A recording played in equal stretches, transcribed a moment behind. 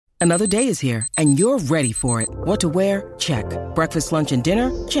Another day is here, and you're ready for it. What to wear? Check. Breakfast, lunch, and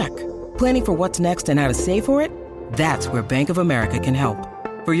dinner? Check. Planning for what's next and how to save for it? That's where Bank of America can help.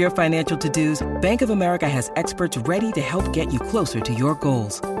 For your financial to-dos, Bank of America has experts ready to help get you closer to your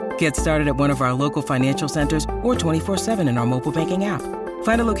goals. Get started at one of our local financial centers or 24/7 in our mobile banking app.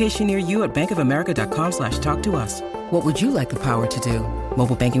 Find a location near you at bankofamerica.com/talktous. What would you like the power to do?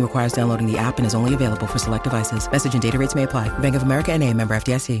 Mobile banking requires downloading the app and is only available for select devices. Message and data rates may apply. Bank of America N.A., member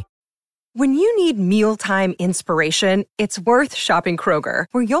FDIC. When you need mealtime inspiration, it's worth shopping Kroger,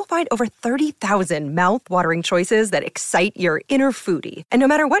 where you'll find over 30,000 mouth-watering choices that excite your inner foodie. And no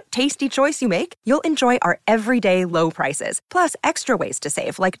matter what tasty choice you make, you'll enjoy our everyday low prices, plus extra ways to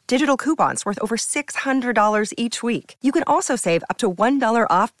save, like digital coupons worth over $600 each week. You can also save up to $1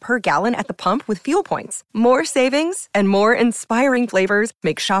 off per gallon at the pump with fuel points. More savings and more inspiring flavors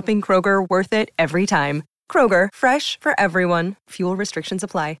make shopping Kroger worth it every time. Kroger, fresh for everyone. Fuel restrictions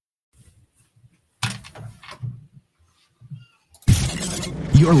apply.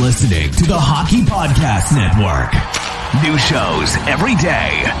 You're listening to the Hockey Podcast Network. New shows every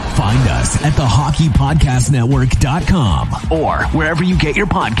day. Find us at thehockeypodcastnetwork.com or wherever you get your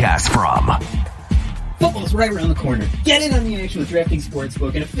podcasts from. Football's right around the corner. Get in on the action with DraftKings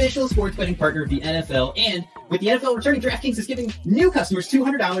Sportsbook, an official sports betting partner of the NFL. And with the NFL returning, DraftKings is giving new customers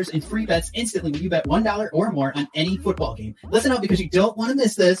 $200 in free bets instantly when you bet $1 or more on any football game. Listen up, because you don't want to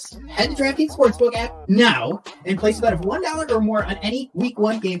miss this. Head to DraftKings Sportsbook app now and place a bet of $1 or more on any Week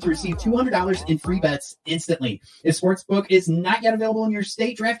 1 game to receive $200 in free bets instantly. If Sportsbook is not yet available in your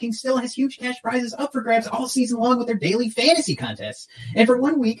state, DraftKings still has huge cash prizes up for grabs all season long with their daily fantasy contests. And for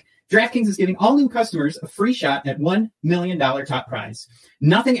 1 week, DraftKings is giving all new customers a free shot at $1 million top prize.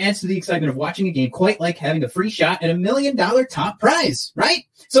 Nothing adds to the excitement of watching a game quite like having a free shot at $1 million top prize, right?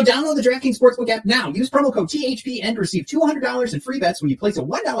 So download the DraftKings Sportsbook app now. Use promo code THPN to receive $200 in free bets when you place a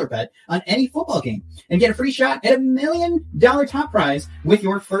 $1 bet on any football game. And get a free shot at $1 million top prize with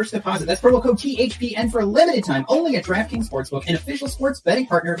your first deposit. That's promo code THPN for a limited time only at DraftKings Sportsbook, an official sports betting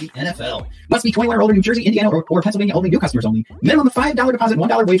partner of the NFL. Must be 21 or older, New Jersey, Indiana, or Pennsylvania only. New customers only. Minimum of $5 deposit,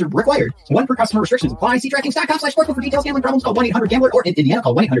 $1 wager required. One per customer. Restrictions apply. See DraftKings.com/sportsbook for details. Gambling problems, call 1-800-GAMBLER, or in Indiana,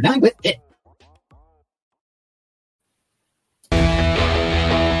 call 1-800-9-WITH-IT.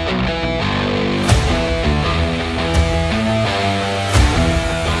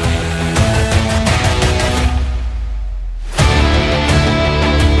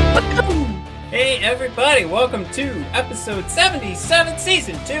 Hey everybody, welcome to episode 77,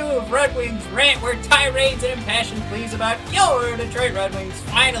 season 2 of Red Wings Rant, where tirades and impassioned pleas about your Detroit Red Wings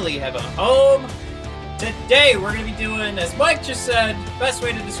finally have a home. Today we're going to be doing, as Mike just said, best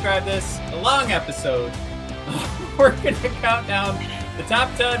way to describe this, a long episode. We're going to count down the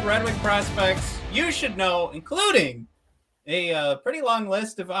top 10 Red Wing prospects you should know, including a pretty long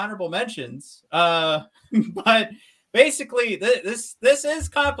list of honorable mentions. But basically, this is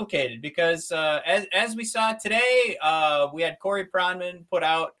complicated because as we saw today, we had Corey Pronman put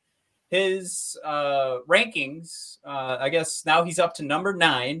out his rankings. I guess now he's up to number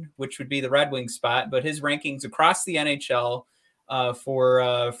 9, which would be the Red Wings spot, but his rankings across the NHL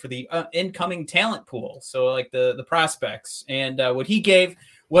for the incoming talent pool. So like the prospects, and what he gave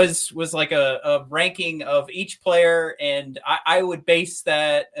was like a ranking of each player, and I would base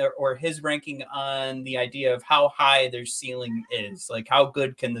that or his ranking on the idea of how high their ceiling is. Like, how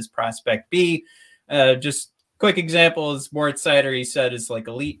good can this prospect be? Just quick example is Moritz Seider, he said, is like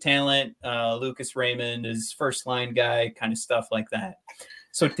elite talent. Lucas Raymond is first line guy, kind of stuff like that.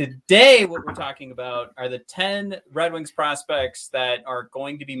 So today what we're talking about are the 10 Red Wings prospects that are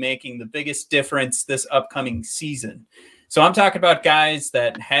going to be making the biggest difference this upcoming season. So I'm talking about guys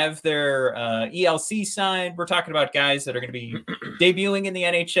that have their ELC signed. We're talking about guys that are going to be debuting in the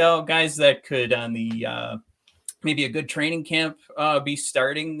NHL, guys that could on the maybe a good training camp be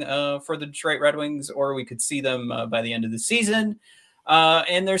starting for the Detroit Red Wings, or we could see them by the end of the season.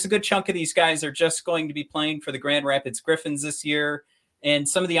 And there's a good chunk of these guys are just going to be playing for the Grand Rapids Griffins this year. And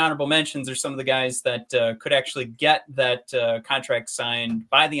some of the honorable mentions are some of the guys that could actually get that contract signed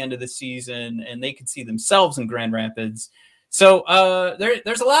by the end of the season, and they could see themselves in Grand Rapids. So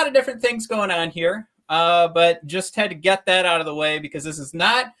there's a lot of different things going on here, but just had to get that out of the way because this is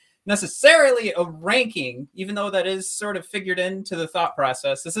not necessarily a ranking, even though that is sort of figured into the thought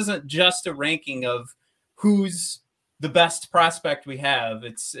process. This isn't just a ranking of who's the best prospect we have.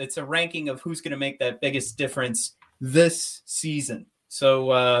 It's a ranking of who's going to make that biggest difference this season.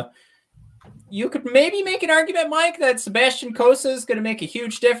 So you could maybe make an argument, Mike, that Sebastian Cossa is going to make a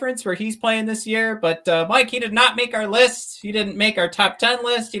huge difference where he's playing this year. But Mike, he did not make our list. He didn't make our top 10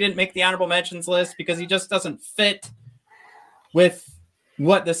 list. He didn't make the honorable mentions list because he just doesn't fit with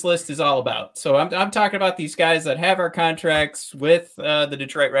what this list is all about. So I'm talking about these guys that have our contracts with the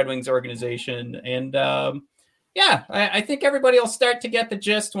Detroit Red Wings organization. And I think everybody will start to get the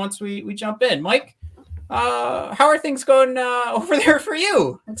gist once we jump in. Mike, how are things going over there for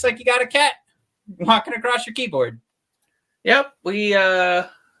you? Looks like you got a cat walking across your keyboard. Yep, we got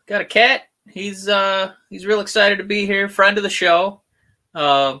a cat. He's real excited to be here. Friend of the show. Hey,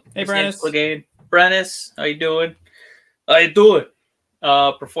 Brennis. Brennis, how you doing? How you doing?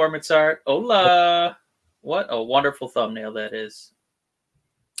 Performance art. Hola. What a wonderful thumbnail that is.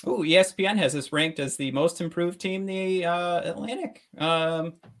 Oh, ESPN has this ranked as the most improved team in the Atlantic.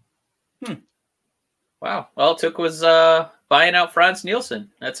 Wow. All it took was buying out Franz Nielsen.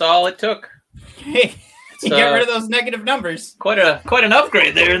 That's all it took. Hey, you get rid of those negative numbers. Quite an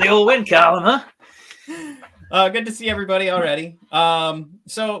upgrade there in the old win column, huh? Good to see everybody already.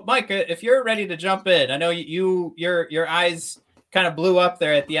 So, Mike, if you're ready to jump in, I know your eyes kind of blew up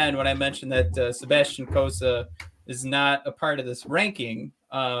there at the end when I mentioned that Sebastian Cossa is not a part of this ranking.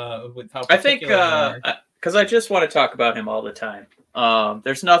 With how I think because I just want to talk about him all the time.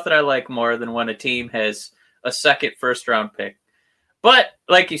 There's nothing I like more than when a team has a second first-round pick. But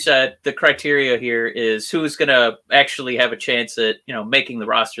like you said, the criteria here is who's going to actually have a chance at making the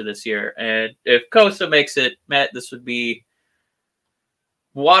roster this year. And if Cossa makes it, Matt, this would be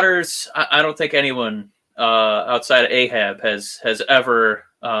waters I don't think anyone outside of Ahab has ever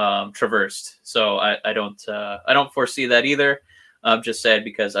traversed. So I don't foresee that either. I'm just sad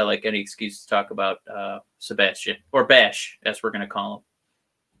because I like any excuse to talk about Sebastian, or Bash, as we're going to call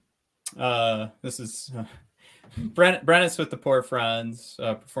him. This is Brennis with the poor Franz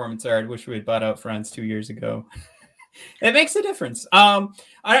performance art. Wish we had bought out Franz 2 years ago. It makes a difference. And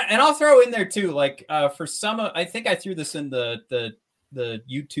I'll throw in there too, like for some, I think I threw this in the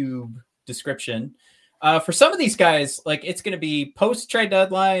YouTube description. For some of these guys, like it's going to be post-trade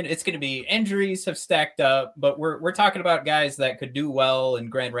deadline. It's going to be injuries have stacked up, but we're talking about guys that could do well in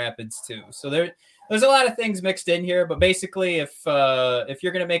Grand Rapids too. So there's a lot of things mixed in here, but basically if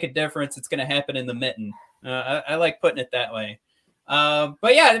you're going to make a difference, it's going to happen in the mitten. I like putting it that way.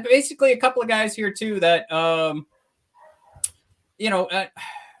 But yeah, basically a couple of guys here too that,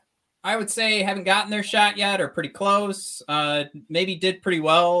 I would say haven't gotten their shot yet or pretty close. Maybe did pretty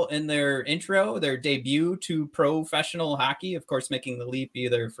well in their debut to professional hockey. Of course, making the leap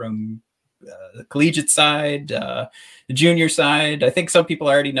either from the collegiate side, the junior side. I think some people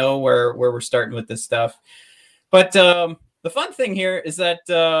already know where we're starting with this stuff. But the fun thing here is that,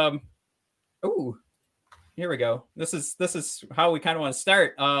 here we go. This is how we kind of want to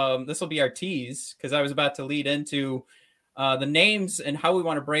start. This will be our tease because I was about to lead into the names and how we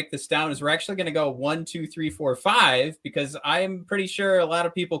want to break this down is we're actually going to go 1, 2, 3, 4, 5, because I'm pretty sure a lot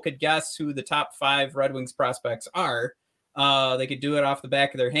of people could guess who the top 5 Red Wings prospects are. They could do it off the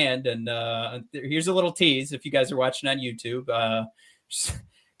back of their hand. And here's a little tease. If you guys are watching on YouTube, just a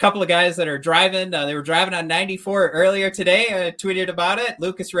couple of guys that are driving. They were driving on 94 earlier today. I tweeted about it.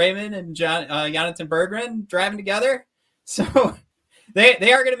 Lucas Raymond and Jonathan Berggren driving together. So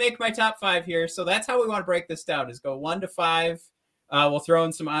They are going to make my top 5 here. So that's how we want to break this down is go 1 to 5. We'll throw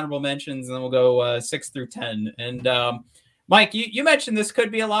in some honorable mentions and then we'll go 6 through 10. And Mike, you mentioned this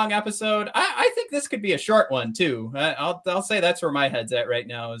could be a long episode. I think this could be a short one too. I'll say that's where my head's at right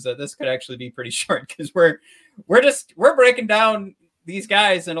now is that this could actually be pretty short because we're breaking down these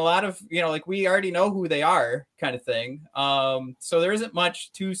guys and a lot of, like we already know who they are kind of thing. So there isn't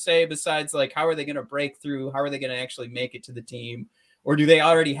much to say besides like, how are they going to break through? How are they going to actually make it to the team? Or do they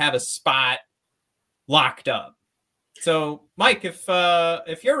already have a spot locked up? So, Mike,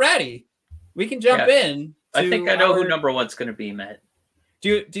 if you're ready, we can jump in. I think I know who number 1's going to be, Matt.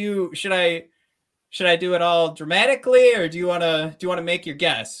 Should I do it all dramatically, or do you want to make your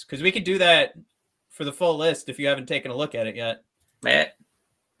guess? Because we could do that for the full list if you haven't taken a look at it yet. Matt,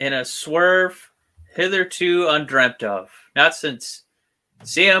 in a swerve hitherto undreamt of, not since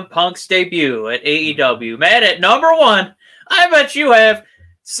CM Punk's debut at AEW, Matt, at number 1. I bet you have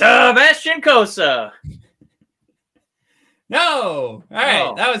Sebastian Cossa. No. All right.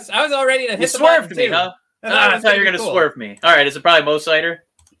 Oh. I was all ready to hit the swerved button me, too. huh? I thought you were going to swerve me. All right. Is it probably Mo Seider?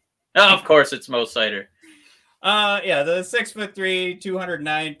 Oh, of course it's Mo Seider. Yeah, the 6'3",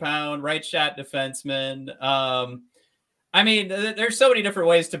 209-pound right shot defenseman. I mean, there's so many different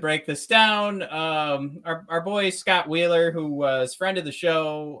ways to break this down. Our boy Scott Wheeler, who was friend of the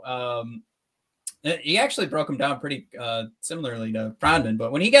show, he actually broke him down pretty similarly to Pronman.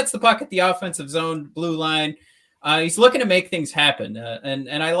 But when he gets the puck at the offensive zone blue line, he's looking to make things happen.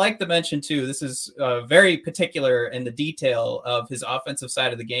 And I like to mention, too, this is very particular in the detail of his offensive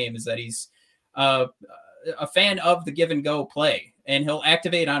side of the game, is that he's a fan of the give and go play. and he'll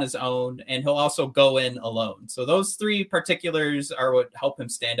activate on his own, and he'll also go in alone. So those three particulars are what help him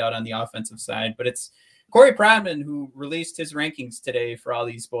stand out on the offensive side. But it's Corey Prodman who released his rankings today for all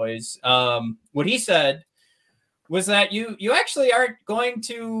these boys. What he said was that you actually aren't going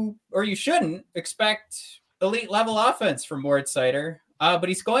to, or you shouldn't expect elite level offense from Moritz Seider. But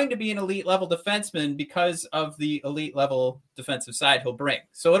he's going to be an elite level defenseman because of the elite level defensive side he'll bring.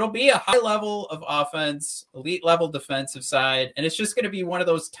 So it'll be a high level of offense, elite level defensive side, and it's just going to be one of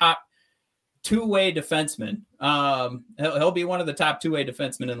those top two-way defensemen. He'll be one of the top two-way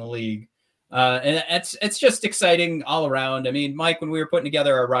defensemen in the league. And it's just exciting all around. I mean, Mike, when we were putting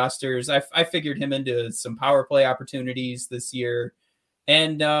together our rosters, I figured him into some power play opportunities this year.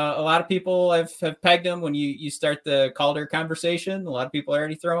 And a lot of people have pegged him when you start the Calder conversation. A lot of people are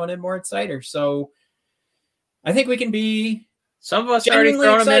already throwing in Moritz Seider. So I think we can be. Some of us already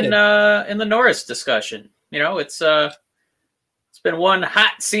thrown him in the Norris discussion. You know, it's been one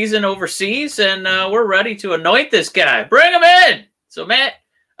hot season overseas, and we're ready to anoint this guy. Bring him in. So Matt,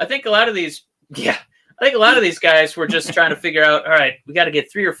 I think a lot of these guys were just trying to figure out. All right, we got to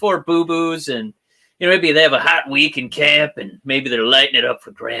get 3 or 4 boo-boos and. You know, maybe they have a hot week in camp, and maybe they're lighting it up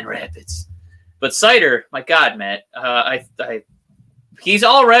for Grand Rapids. But Seider, my God, Matt, he's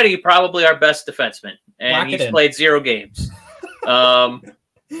already probably our best defenseman, and he's played 0 games.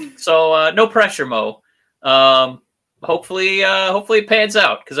 So no pressure, Mo. Hopefully it pans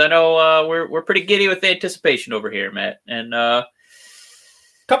out, because I know we're pretty giddy with anticipation over here, Matt. And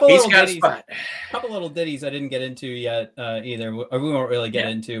couple little ditties I didn't get into yet either. Or we won't really get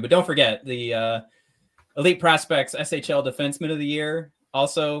into, but don't forget the. Elite Prospects SHL Defenseman of the Year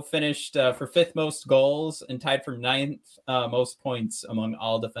also finished for 5th most goals and tied for 9th most points among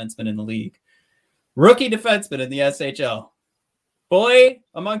all defensemen in the league. Rookie defenseman in the SHL. Boy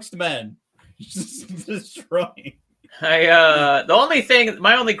amongst men. Just destroying. My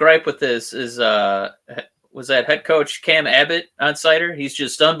only gripe with this is was that head coach Cam Abbott on Seider. He's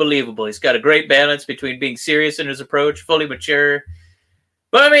just unbelievable. He's got a great balance between being serious in his approach, fully mature.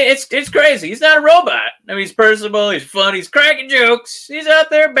 But, I mean, it's crazy. He's not a robot. I mean, he's personable. He's fun. He's cracking jokes. He's out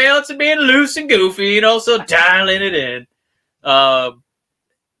there balancing being loose and goofy and also dialing it in. I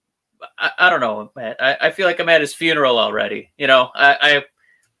don't know, Matt. I feel like I'm at his funeral already. You know,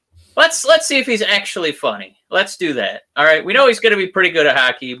 let's see if he's actually funny. Let's do that. All right. We know he's going to be pretty good at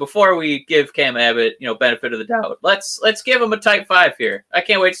hockey. Before we give Cam Abbott, benefit of the doubt, let's give him a type 5 here. I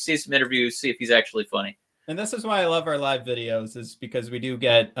can't wait to see some interviews, see if he's actually funny. And this is why I love our live videos, is because we do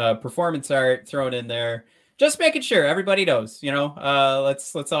get performance art thrown in there. Just making sure everybody knows,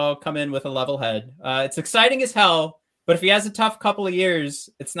 let's all come in with a level head. It's exciting as hell, but if he has a tough couple of years,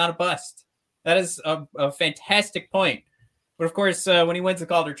 it's not a bust. That is a fantastic point. But of course, when he wins the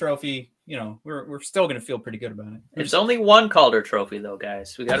Calder Trophy, we're still going to feel pretty good about it. There's only one Calder Trophy, though,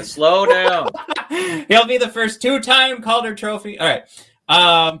 guys. We got to slow down. He'll be the first 2-time Calder Trophy. All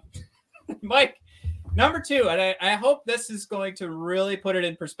right. Mike. Number 2, and I hope this is going to really put it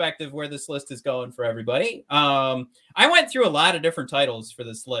in perspective where this list is going for everybody. I went through a lot of different titles for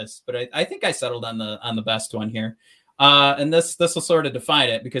this list, but I think I settled on the best one here. And this will sort of define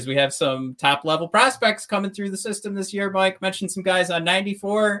it, because we have some top level prospects coming through the system this year. Mike mentioned some guys on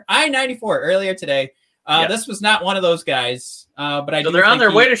I-94 earlier today. This was not one of those guys, but they're on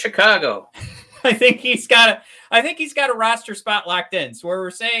their way to Chicago. I think he's got a roster spot locked in. So where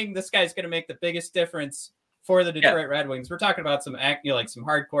we're saying this guy's going to make the biggest difference for the Detroit Red Wings, we're talking about some some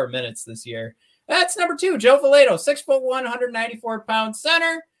hardcore minutes this year. That's number 2, Joe Vallejo, 6'1", 194-pound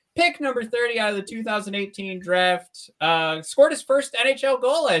center, pick number 30 out of the 2018 draft. Scored his first NHL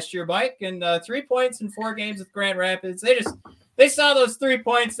goal last year, Mike, and 3 points in 4 games with Grand Rapids. They saw those 3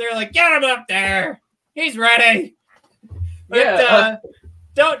 points. They're like, get him up there. He's ready. But,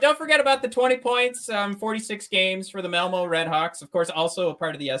 Don't forget about the 20 points, 46 games for the Malmo Redhawks, of course, also a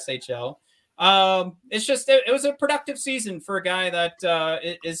part of the SHL. It's just, it was a productive season for a guy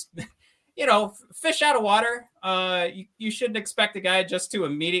that is, fish out of water. You shouldn't expect a guy just to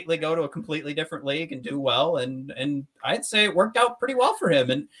immediately go to a completely different league and do well. And I'd say it worked out pretty well for him.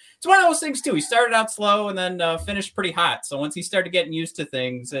 And it's one of those things too. He started out slow and then finished pretty hot. So once he started getting used to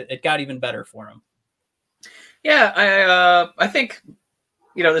things, it got even better for him. Yeah, I think,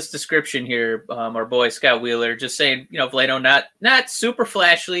 this description here, our boy Scott Wheeler just saying, Vallejo not super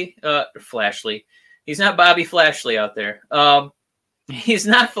flashy. He's not Bobby Flashley out there. He's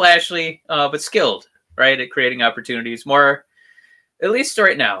not flashy, but skilled, right, at creating opportunities. More, at least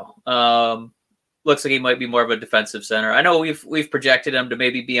right now. Looks like he might be more of a defensive center. I know we've projected him to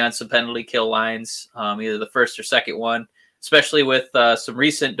maybe be on some penalty kill lines, either the first or second one, especially with some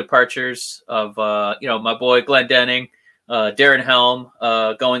recent departures of my boy Glenn Denning. Darren Helm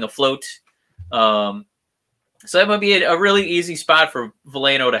going afloat. So that might be a really easy spot for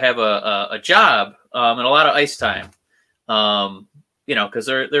Veleno to have a job and a lot of ice time. Because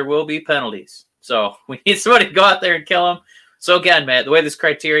there will be penalties. So we need somebody to go out there and kill him. So again, Matt, the way this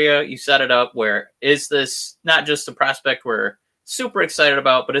criteria, you set it up, where is this not just a prospect we're super excited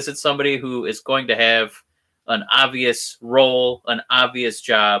about, but is it somebody who is going to have an obvious role, an obvious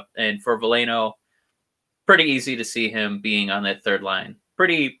job? And for Veleno, pretty easy to see him being on that third line.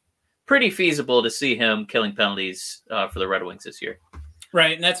 Pretty feasible to see him killing penalties for the Red Wings this year.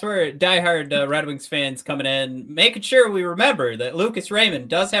 Right, and that's where diehard Red Wings fans coming in, making sure we remember that Lucas Raymond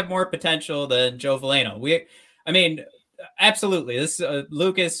does have more potential than Joe Veleno. Absolutely. This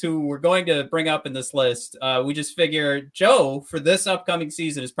Lucas, who we're going to bring up in this list, we just figure Joe, for this upcoming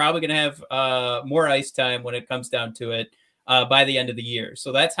season, is probably going to have more ice time when it comes down to it by the end of the year.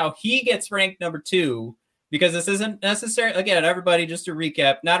 So that's how he gets ranked number 2, because this isn't necessarily, again, everybody, just to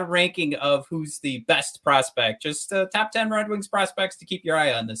recap, not a ranking of who's the best prospect, just top 10 Red Wings prospects to keep your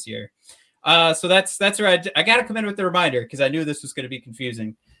eye on this year. So that's where I got to come in with the reminder, because I knew this was going to be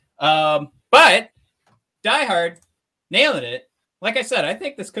confusing. But diehard, nailing it. Like I said, I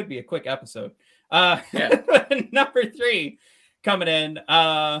think this could be a quick episode. Number 3 coming in,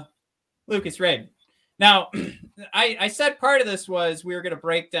 Lucas Raymond. Now, I said part of this was we were going to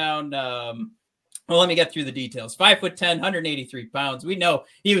break down. Well, let me get through the details. 5'10", 183 pounds. We know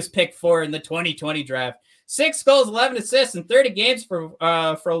he was picked 4 in the 2020 draft. 6 goals, 11 assists, and 30 games for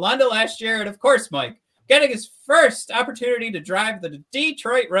London last year. And of course, Mike, getting his first opportunity to drive the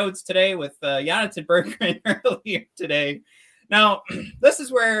Detroit roads today with Jonathan Berggren earlier today. Now, this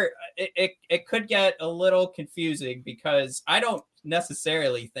is where it could get a little confusing, because I don't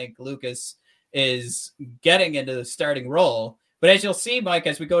necessarily think Lucas is getting into the starting role. But as you'll see, Mike,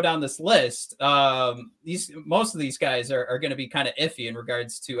 as we go down this list, most of these guys are going to be kind of iffy in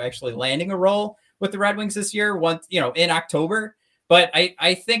regards to actually landing a role with the Red Wings this year, in October. But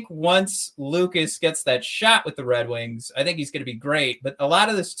I think once Lucas gets that shot with the Red Wings, I think he's going to be great. But a lot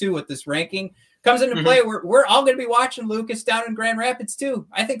of this, too, with this ranking comes into play. We're all going to be watching Lucas down in Grand Rapids, too.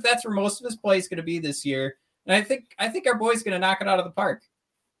 I think that's where most of his play is going to be this year. And I think our boy's going to knock it out of the park.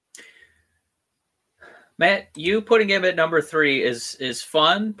 Matt, you putting him at number 3 is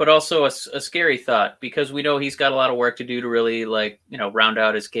fun, but also a scary thought, because we know he's got a lot of work to do to really round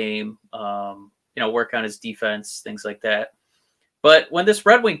out his game, work on his defense, things like that. But when this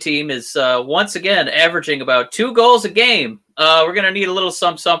Red Wing team is once again averaging about 2 goals a game, we're going to need a little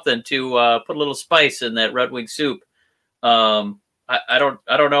something to put a little spice in that Red Wing soup. I don't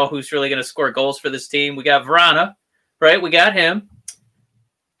know who's really going to score goals for this team. We got Vrana, right? We got him.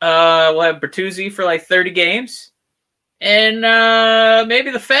 We'll have Bertuzzi for 30 games, and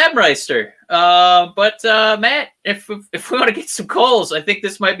maybe the Fabmeister. But Matt, if we want to get some goals, I think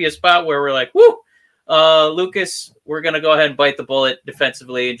this might be a spot where we're like, whoo, Lucas, we're going to go ahead and bite the bullet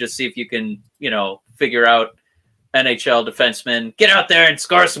defensively and just see if you can, figure out NHL defensemen. Get out there and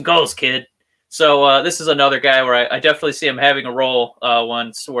score some goals, kid. So this is another guy where I definitely see him having a role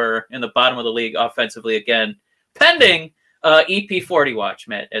once we're in the bottom of the league offensively again, pending EP40 watch,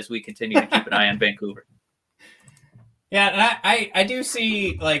 Matt, as we continue to keep an eye on Vancouver. Yeah, and I do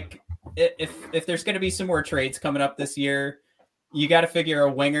see, if there's going to be some more trades coming up this year, you got to figure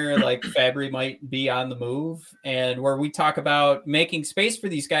a winger like Fabry might be on the move, and where we talk about making space for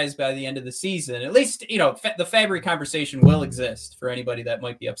these guys by the end of the season. At least, the Fabry conversation will exist for anybody that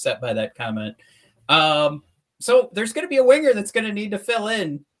might be upset by that comment. So there's going to be a winger that's going to need to fill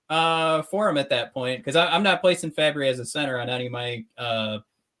in for him at that point, because I'm not placing Fabry as a center on any of my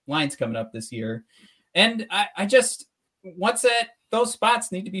lines coming up this year. And I just, once those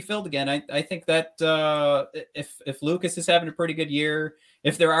spots need to be filled again, I think that if Lucas is having a pretty good year,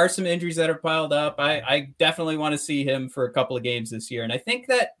 if there are some injuries that are piled up, I definitely want to see him for a couple of games this year. And I think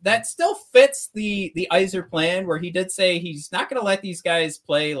that still fits the Yzer plan, where he did say he's not going to let these guys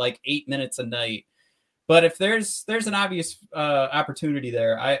play 8 minutes a night. But if there's an obvious opportunity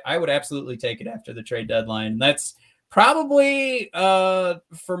there, I would absolutely take it after the trade deadline. And that's probably,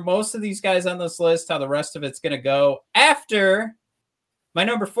 for most of these guys on this list, how the rest of it's going to go after my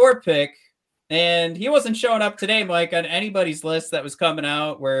number 4 pick. And he wasn't showing up today, Mike, on anybody's list that was coming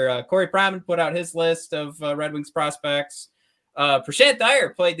out, where Corey Pryman put out his list of Red Wings prospects. Prashant Dyer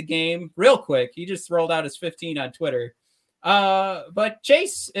played the game real quick. He just rolled out his 15 on Twitter. But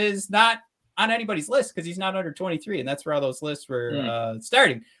Chase is not on anybody's list because he's not under 23, and that's where all those lists were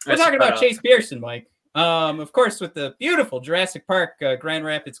starting. We're talking about Chase Pearson, Mike. Of course, with the beautiful Jurassic Park Grand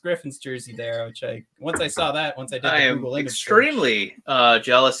Rapids Griffins jersey there, which once I did the Google image extremely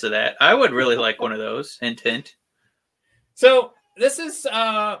jealous of that. I would really like one of those. Hint, hint. So this is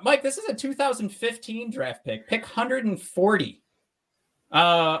Mike. This is a 2015 draft pick 140.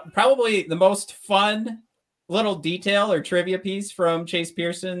 Probably the most fun little detail or trivia piece from Chase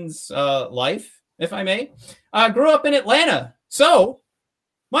Pearson's life, if I may. Grew up in Atlanta. So,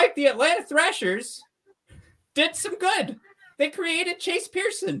 Mike, the Atlanta Thrashers did some good. They created Chase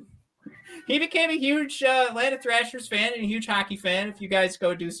Pearson. He became a huge Atlanta Thrashers fan and a huge hockey fan. If you guys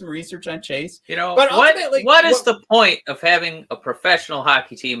go do some research on Chase. But what is the point of having a professional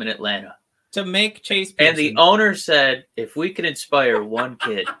hockey team in Atlanta? To make Chase Pearson. And the owner said, if we can inspire one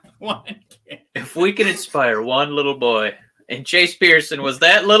kid, if we can inspire one little boy, and Chase Pearson was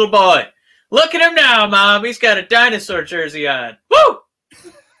that little boy. Look at him now, Mom. He's got a dinosaur jersey on. Woo!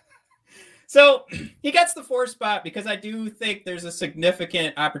 So he gets the 4 spot because I do think there's a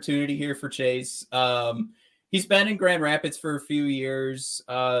significant opportunity here for Chase. He's been in Grand Rapids for a few years.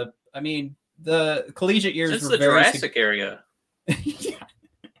 I mean, the collegiate years Since were the very Jurassic area. Yeah.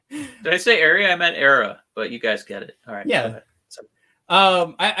 Did I say area? I meant era, but you guys get it. All right. Yeah.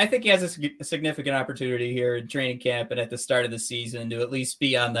 I think he has a significant opportunity here in training camp and at the start of the season to at least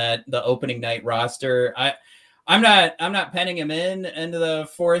be on the opening night roster. I'm not penning him into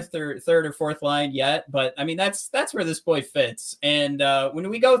the third or fourth line yet, but I mean that's where this boy fits. And when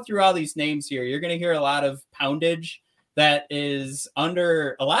we go through all these names here, you're going to hear a lot of poundage that is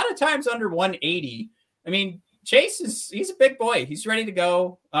a lot of times under 180. I mean, Chase he's a big boy. He's ready to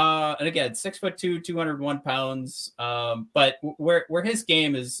go. And again, 6'2", 201 pounds. But where his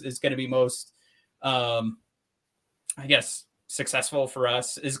game is going to be most, I guess, successful for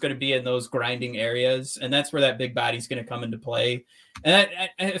us is going to be in those grinding areas. And that's where that big body's going to come into play. And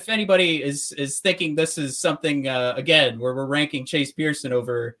if anybody is thinking this is something, again, where we're ranking Chase Pearson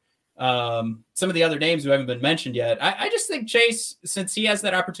over some of the other names who haven't been mentioned yet, I just think Chase, since he has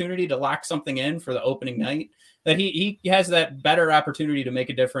that opportunity to lock something in for the opening night, that he has that better opportunity to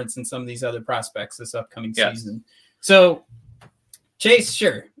make a difference in some of these other prospects this upcoming season. So Chase,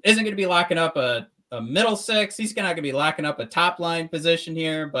 sure, isn't going to be locking up a middle six. He's not going to be locking up a top line position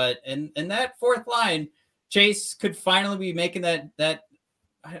here, but in that fourth line, Chase could finally be making that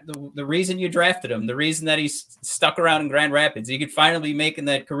the reason you drafted him, the reason that he's stuck around in Grand Rapids. He could finally be making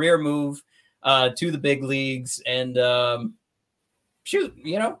that career move to the big leagues and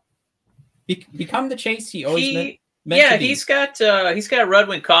become the Chase he always meant to be. He's got Red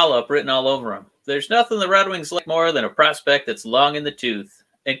Wing call up written all over him. There's nothing the Red Wings like more than a prospect that's long in the tooth.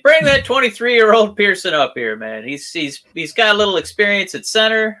 And bring that 23-year-old Pearson up here, man. He's got a little experience at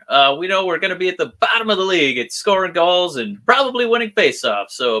center. We know we're going to be at the bottom of the league at scoring goals and probably winning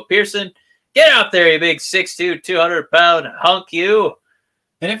faceoffs. So Pearson, get out there, you big 6'2", 200-pound hunk, you.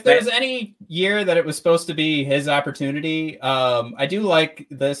 And if there's any year that it was supposed to be his opportunity, I do like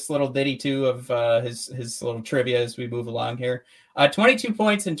this little ditty too of his little trivia as we move along here. 22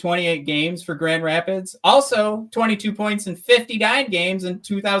 points in 28 games for Grand Rapids. Also 22 points in 59 games in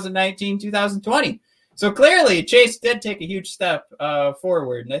 2019-2020. So clearly Chase did take a huge step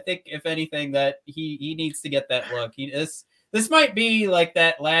forward. And I think if anything that he needs to get that look. This might be like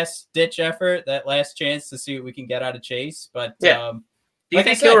that last ditch effort, that last chance to see what we can get out of Chase. But yeah. Do you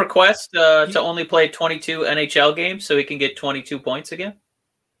think he'll request to only play 22 NHL games so he can get 22 points again?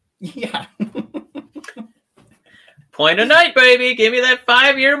 Yeah. Point a night, baby. Give me that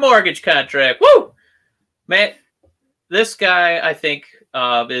 5-year mortgage contract. Woo! Man, this guy, I think,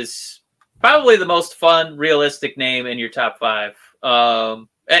 is probably the most fun, realistic name in your top 5. And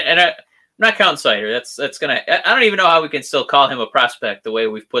I'm not counting Sider. That's gonna. I don't even know how we can still call him a prospect the way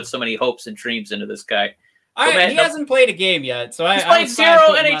we've put so many hopes and dreams into this guy. All right, he hasn't played a game yet, so he's played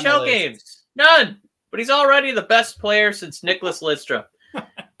 0 NHL games, none. But he's already the best player since Nicholas Lidstrom.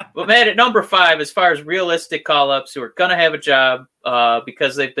 But man, at number 5, as far as realistic call-ups who are gonna have a job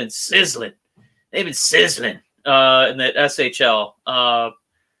because they've been sizzling, in the SHL.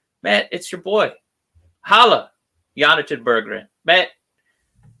 Matt, it's your boy, Hala Jonathan Berggren. Matt,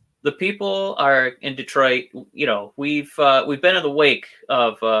 the people are in Detroit. You know, we've been in the wake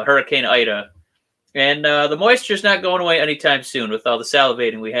of Hurricane Ida. And the moisture's not going away anytime soon with all the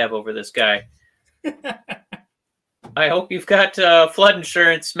salivating we have over this guy. I hope you've got flood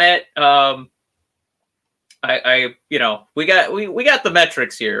insurance, Matt. We got the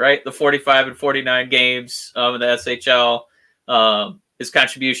metrics here, right? The 45 and 49 games in the SHL, his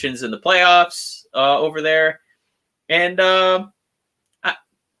contributions in the playoffs over there, and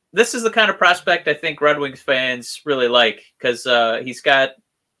this is the kind of prospect I think Red Wings fans really like because he's got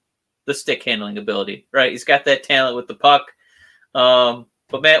the stick handling ability, right? He's got that talent with the puck.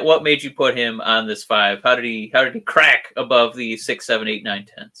 But Matt, what made you put him on this 5? How did he crack above the 6, 7, 8, 9,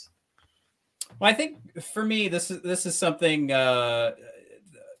 10s? Well, I think for me, this is something.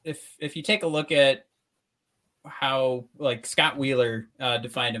 If you take a look at how like Scott Wheeler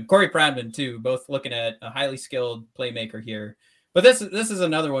defined him, Corey Pronman too, both looking at a highly skilled playmaker here. But this is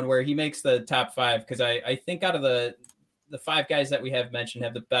another one where he makes the top five because I think out of the five guys that we have mentioned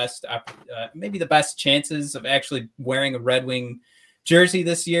have the best, maybe the best chances of actually wearing a Red Wing jersey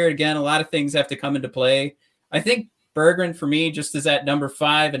this year. Again, a lot of things have to come into play. I think Berggren for me just is at number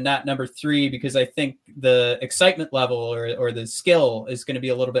 5 and not number 3 because I think the excitement level or the skill is going to be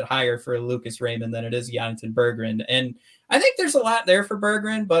a little bit higher for Lucas Raymond than it is Jonathan Berggren. And I think there's a lot there for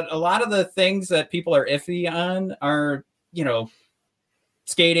Berggren, but a lot of the things that people are iffy on are,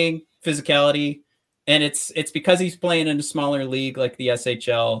 skating, physicality, and it's because he's playing in a smaller league like the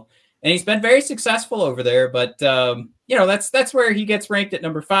SHL, and he's been very successful over there. But that's where he gets ranked at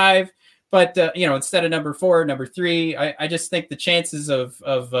number 5. But instead of number 4, number 3, I just think the chances of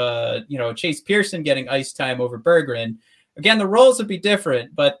Chase Pearson getting ice time over Berggren, again, the roles would be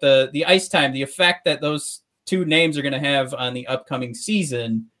different, but the ice time, the effect that those two names are going to have on the upcoming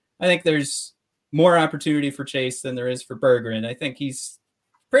season, I think there's more opportunity for Chase than there is for Berggren. I think he's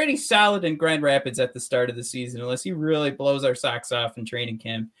pretty solid in Grand Rapids at the start of the season, unless he really blows our socks off in training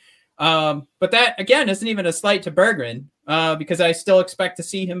camp. But that, again, isn't even a slight to Berggren, because I still expect to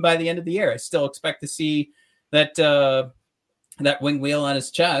see him by the end of the year. I still expect to see that wing wheel on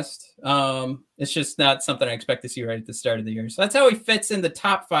his chest. It's just not something I expect to see right at the start of the year. So that's how he fits in the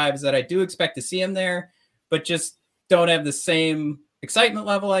top 5, is that I do expect to see him there, but just don't have the same excitement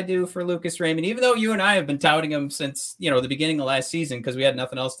level I do for Lucas Raymond, even though you and I have been touting him since, the beginning of last season because we had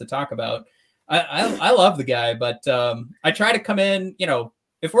nothing else to talk about. I love the guy, but I try to come in,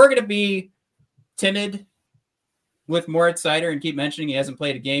 if we're going to be timid with Moritz Seider and keep mentioning he hasn't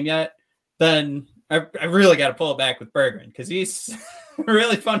played a game yet, then I really got to pull it back with Berggren because he's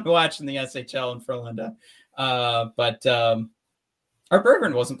really fun to watch in the SHL in Frölunda. But our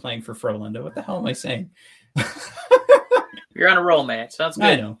Berggren wasn't playing for Frölunda. What the hell am I saying? You're on a roll, man. Sounds good.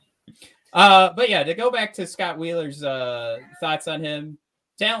 I know. But yeah, to go back to Scott Wheeler's thoughts on him,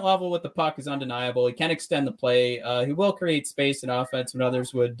 talent level with the puck is undeniable. He can extend the play. He will create space and offense when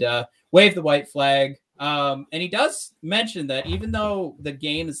others would wave the white flag. And he does mention that even though the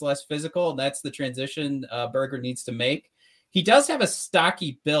game is less physical, and that's the transition Berggren needs to make, he does have a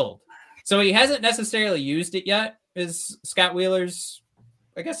stocky build. So he hasn't necessarily used it yet, is Scott Wheeler's,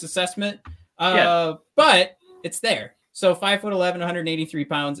 I guess, assessment. But it's there. So 5'11", 183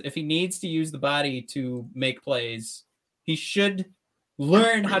 pounds. If he needs to use the body to make plays, he should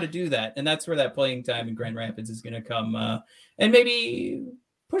learn how to do that. And that's where that playing time in Grand Rapids is going to come and maybe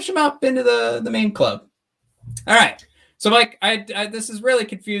push him up into the main club. All right. So, Mike, I this is really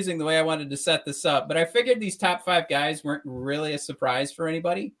confusing the way I wanted to set this up, but I figured these top 5 guys weren't really a surprise for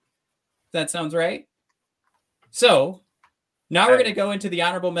anybody. That sounds right. So now we're going to go into the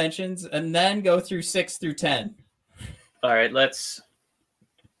honorable mentions and then go through 6 through 10. All right,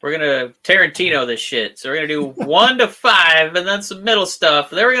 we're going to Tarantino this shit. So we're going to do 1 to 5 and then some middle stuff.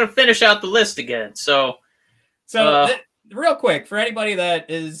 And then we're going to finish out the list again. So real quick, for anybody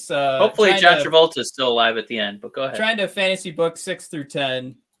that is hopefully John Travolta is still alive at the end, but go ahead. Trying to fantasy book 6 through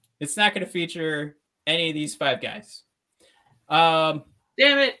 10, it's not going to feature any of these 5 guys. Damn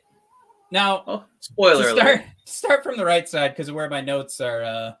it. Now, spoiler alert. Start from the right side because of where my notes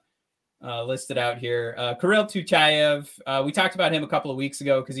are listed out here. Kirill Tuchayev, we talked about him a couple of weeks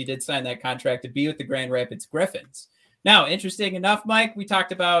ago because he did sign that contract to be with the Grand Rapids Griffins. Now, interesting enough, Mike, we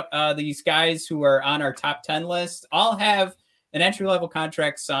talked about these guys who are on our top 10 list all have an entry-level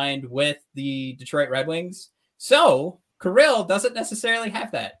contract signed with the Detroit Red Wings. So Kirill doesn't necessarily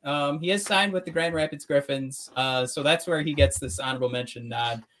have that. He is signed with the Grand Rapids Griffins, so that's where he gets this honorable mention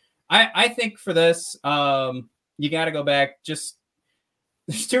nod. I think for this, you got to go back.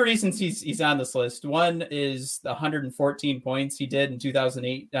 There's 2 reasons he's on this list. One is the 114 points he did in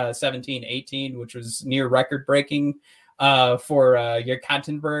 2017-18, which was near record-breaking for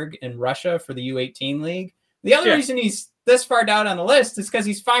Yekaterinburg in Russia for the U18 league. The other reason he's this far down on the list is because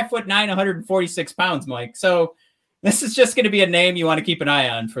he's 5'9", 146 pounds, Mike. So this is just going to be a name you want to keep an eye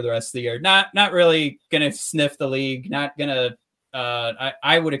on for the rest of the year. Not really going to sniff the league. Not going to.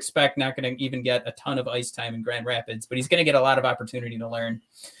 I would expect not going to even get a ton of ice time in Grand Rapids, but he's going to get a lot of opportunity to learn.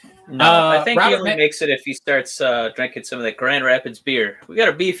 No, I think he only makes it if he starts drinking some of that Grand Rapids beer. We got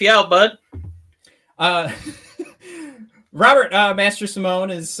to beef you out, bud. Robert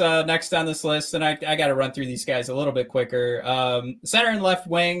Mastrosimone is next on this list, and I got to run through these guys a little bit quicker. Center and left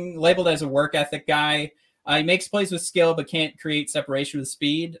wing, labeled as a work ethic guy. He makes plays with skill, but can't create separation with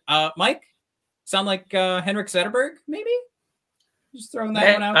speed. Mike, sound like Henrik Zetterberg, maybe? Just throwing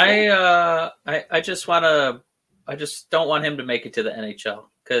that one out there. I just don't want him to make it to the NHL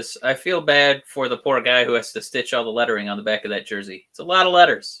because I feel bad for the poor guy who has to stitch all the lettering on the back of that jersey. It's a lot of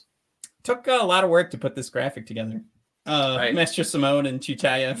letters. Took a lot of work to put this graphic together. Right. Master Simone and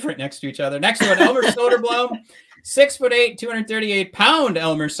Chuchayev right next to each other. Next one, Elmer Soderblom, 6'8", 238-pound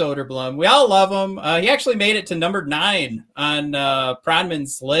Elmer Soderblom. We all love him. He actually made it to number 9 on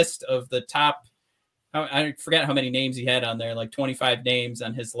Pronman's list of the top. I forget how many names he had on there, like 25 names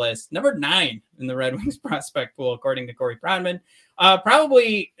on his list. Number 9 in the Red Wings prospect pool, according to Corey Pronman.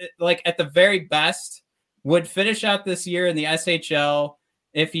 Probably, like at the very best, would finish out this year in the SHL.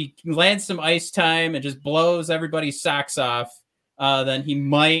 If he lands some ice time and just blows everybody's socks off, then he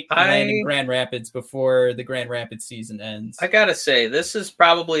might land in Grand Rapids before the Grand Rapids season ends. I gotta say, this is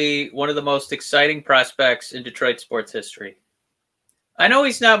probably one of the most exciting prospects in Detroit sports history. I know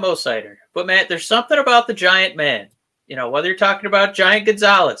he's not Mo Seider, but Matt, there's something about the giant man. You know, whether you're talking about Giant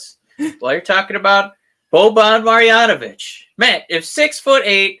Gonzalez, whether you're talking about Boban Marjanovic. Matt, if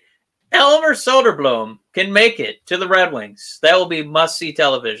 6'8" Elmer Soderblom can make it to the Red Wings, that will be must-see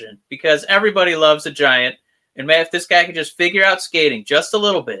television because everybody loves a giant. And Matt, if this guy can just figure out skating just a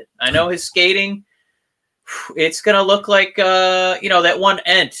little bit, I know his skating, it's going to look like, that one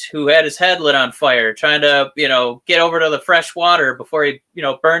Ent who had his head lit on fire trying to, get over to the fresh water before he,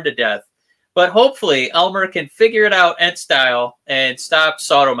 burned to death. But hopefully Elmer can figure it out Ent style and stop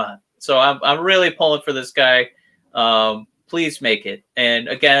Soderman. So I'm really pulling for this guy. Please make it. And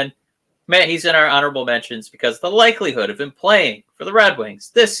again, Matt, he's in our honorable mentions because the likelihood of him playing for the Red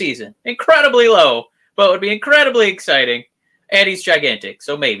Wings this season, incredibly low, but would be incredibly exciting. And he's gigantic,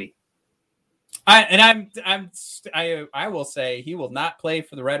 so maybe. I will say he will not play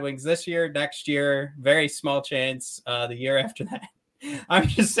for the Red Wings this year, next year, very small chance the year after that. I'm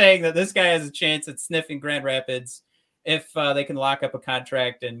just saying that this guy has a chance at sniffing Grand Rapids if they can lock up a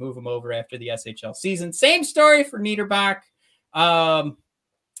contract and move him over after the SHL season. Same story for Niederbach.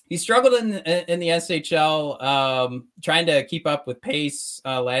 He struggled in the SHL trying to keep up with pace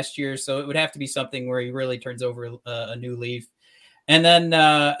last year, so it would have to be something where he really turns over a new leaf. And then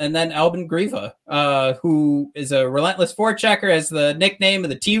Albin Grieva, who is a relentless forechecker, has the nickname of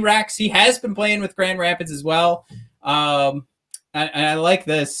the T-Rex. He has been playing with Grand Rapids as well. I like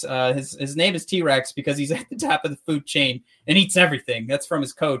this. His name is T-Rex because he's at the top of the food chain and eats everything. That's from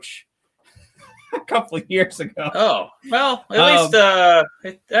his coach a couple of years ago. Oh, well, at least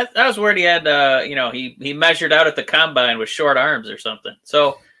that was where he had, he measured out at the combine with short arms or something.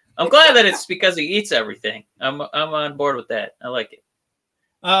 So I'm glad that it's because he eats everything. I'm on board with that. I like it.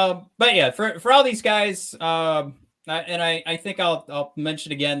 But yeah, for all these guys, I think I'll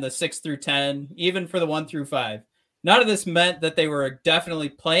mention again the 6 through 10, even for the 1 through 5. None of this meant that they were definitely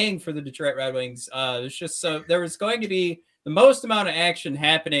playing for the Detroit Red Wings. It's just so there was going to be the most amount of action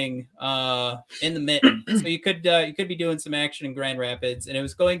happening in the mitten. So you could be doing some action in Grand Rapids, and it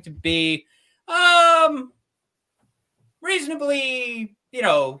was going to be reasonably,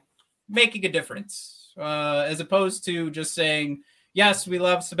 making a difference as opposed to just saying, yes, we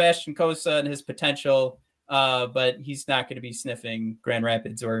love Sebastian Cossa and his potential, but he's not going to be sniffing Grand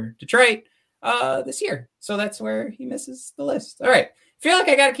Rapids or Detroit this year. So that's where he misses the list. All right. I feel like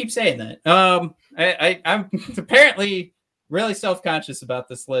I got to keep saying that. I'm apparently really self-conscious about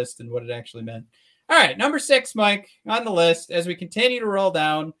this list and what it actually meant. All right. Number 6, Mike, on the list as we continue to roll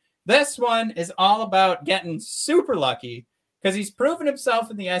down. This one is all about getting super lucky because he's proven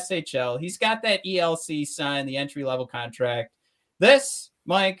himself in the SHL. He's got that ELC signed, the entry-level contract. This,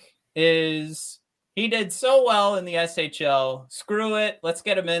 Mike, is he did so well in the SHL. Screw it. Let's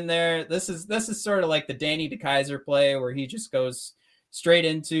get him in there. This is sort of like the Danny DeKeyser play where he just goes straight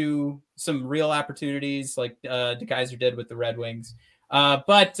into some real opportunities like DeKeyser did with the Red Wings.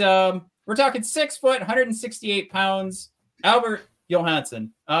 But we're talking 6 foot, 168 pounds, Albert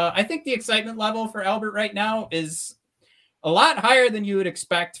Johansson. I think the excitement level for Albert right now is a lot higher than you would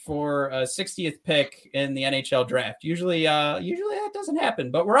expect for a 60th pick in the NHL draft. Usually that doesn't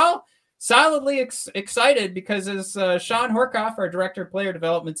happen, but we're all solidly excited because as Sean Horkoff, our director of player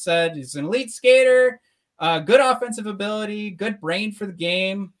development, said, he's an elite skater, good offensive ability, good brain for the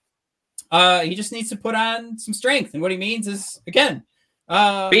game. He just needs to put on some strength. And what he means is, again,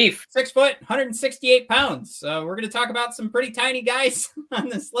 beef. 6 foot, 168 pounds. We're going to talk about some pretty tiny guys on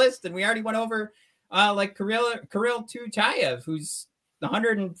this list. And we already went over like Kirill Tuchayev, who's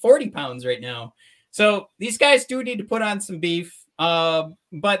 140 pounds right now. So these guys do need to put on some beef.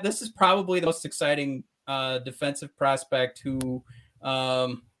 But this is probably the most exciting defensive prospect who,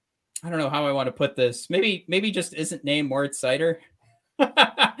 I don't know how I want to put this. Maybe just isn't named Moritz Seider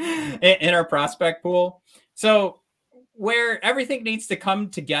in our prospect pool. So where everything needs to come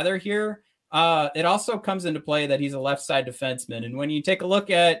together here, it also comes into play that he's a left side defenseman. And when you take a look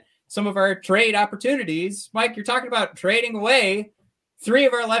at some of our trade opportunities, Mike, you're talking about trading away 3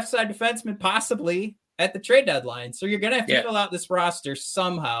 of our left side defensemen possibly at the trade deadline. So you're going to have to fill out this roster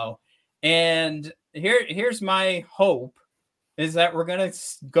somehow. And here's my hope is that we're going to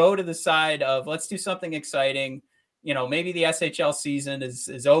go to the side of let's do something exciting. You know, maybe the SHL season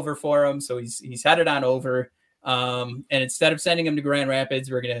is over for him. So he's headed on over. And instead of sending him to Grand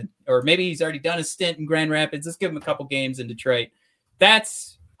Rapids, we're going to, or maybe he's already done a stint in Grand Rapids. Let's give him a couple games in Detroit.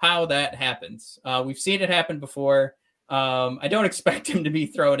 That's how that happens. We've seen it happen before. I don't expect him to be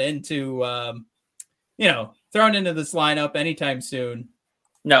thrown into this lineup anytime soon.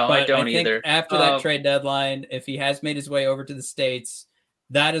 No, but I don't either. After that trade deadline, if he has made his way over to the States,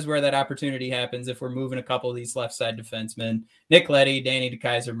 that is where that opportunity happens. If we're moving a couple of these left side defensemen, Nick Leddy, Danny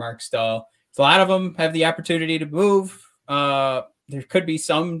DeKeyser, Mark Stahl, so a lot of them have the opportunity to move. There could be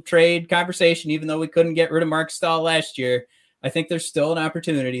some trade conversation, even though we couldn't get rid of Mark Stahl last year. I think there's still an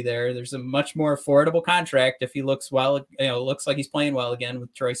opportunity there. There's a much more affordable contract if he looks well, looks like he's playing well again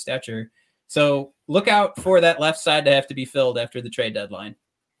with Troy Stecher. So look out for that left side to have to be filled after the trade deadline.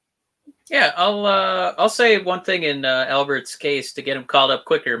 Yeah, I'll say one thing in Albert's case to get him called up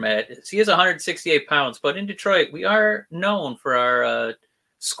quicker, Matt. He is 168 pounds, but in Detroit, we are known for our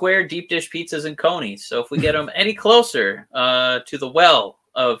square deep dish pizzas and conies. So if we get him any closer to the well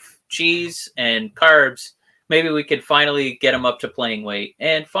of cheese and carbs, maybe we could finally get him up to playing weight.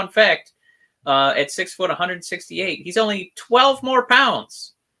 And fun fact, at 6 foot, 168, he's only 12 more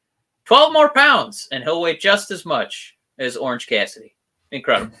pounds. 12 more pounds, and he'll weigh just as much as Orange Cassidy.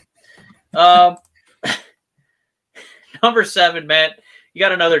 Incredible. Number 7, Matt, you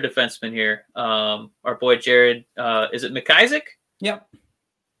got another defenseman here. Our boy Jared, is it McIsaac? Yep.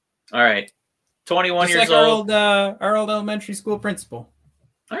 All right. 21 just years like old. Our old elementary school principal.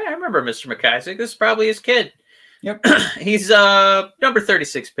 I remember Mr. McIsaac. This is probably his kid. Yep. He's number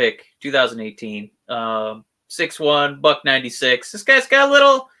 36 pick, 2018. 6'1", $196. This guy's got a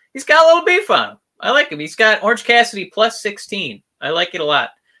little beef on him. I like him. He's got Orange Cassidy plus 16. I like it a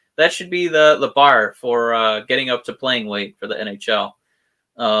lot. That should be the bar for getting up to playing weight for the NHL.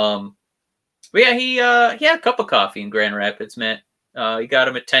 But yeah, he had a cup of coffee in Grand Rapids, man. He got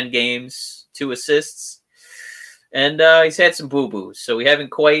him at 10 games, 2 assists, and he's had some boo-boos. So we haven't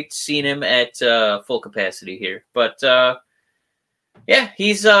quite seen him at full capacity here. But yeah,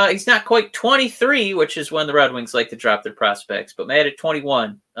 he's not quite 23, which is when the Red Wings like to drop their prospects. But Matt, at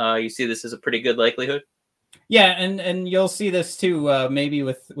 21, you see this as a pretty good likelihood. Yeah, and you'll see this too, maybe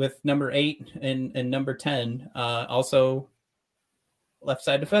with number 8 and number 10, also left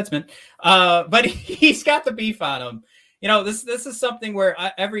side defenseman. But he's got the beef on him. This is something where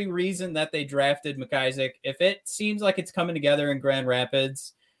every reason that they drafted McIsaac, if it seems like it's coming together in Grand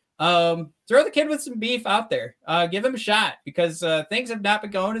Rapids, throw the kid with some beef out there. Give him a shot because things have not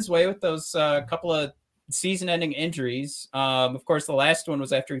been going his way with those couple of season-ending injuries. Of course, the last one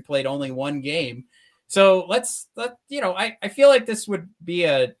was after he played only 1 game. So I feel like this would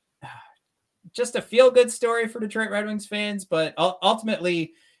be just a feel-good story for Detroit Red Wings fans, but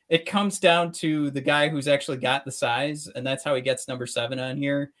ultimately it comes down to the guy who's actually got the size, and that's how he gets number 7 on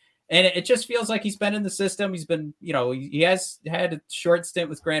here. And it just feels like he's been in the system. He's been, he has had a short stint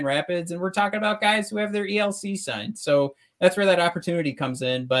with Grand Rapids, and we're talking about guys who have their ELC signed. So that's where that opportunity comes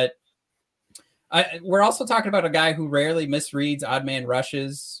in. But we're also talking about a guy who rarely misreads odd man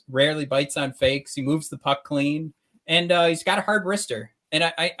rushes, rarely bites on fakes. He moves the puck clean, and he's got a hard wrister. And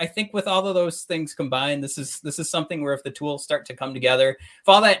I think with all of those things combined, this is something where if the tools start to come together, if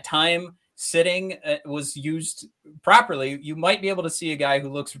all that time sitting was used properly, you might be able to see a guy who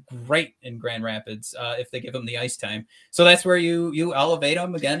looks great in Grand Rapids if they give him the ice time. So that's where you elevate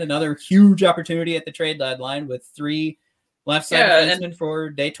him. Again, another huge opportunity at the trade deadline with 3 left side defensemen for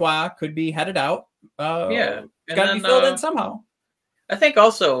Detroit could be headed out. Got to be filled in somehow. I think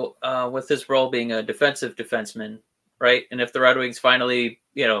also with his role being a defensive defenseman, right? And if the Red Wings finally,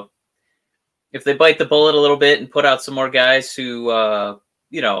 if they bite the bullet a little bit and put out some more guys who, I'm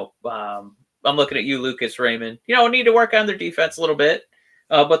looking at you, Lucas Raymond, need to work on their defense a little bit,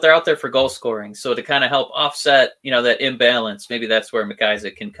 but they're out there for goal scoring. So to kind of help offset, that imbalance, maybe that's where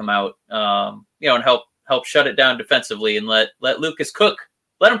McIsaac can come out, and help shut it down defensively and let Lucas cook.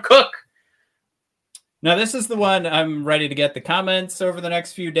 Let him cook. Now, this is the one I'm ready to get the comments over the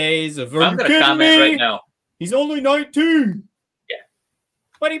next few days of. I'm going to comment right now. He's only 19. Yeah.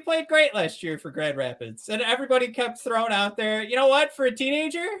 But he played great last year for Grand Rapids. And everybody kept throwing out there, you know what? For a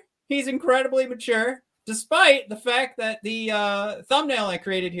teenager, he's incredibly mature, despite the fact that the thumbnail I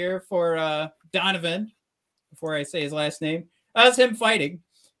created here for Donovan before I say his last name. That's him fighting.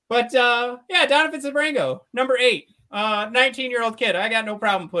 But yeah, Donovan Sebrango, number 8, 19-year-old kid. I got no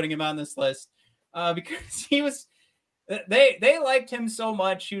problem putting him on this list because he was. They liked him so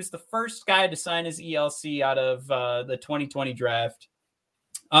much. He was the first guy to sign his ELC out of the 2020 draft.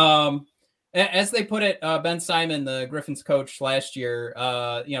 As they put it, Ben Simon, the Griffins coach last year,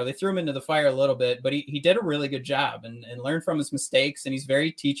 they threw him into the fire a little bit, but he did a really good job and learned from his mistakes, and he's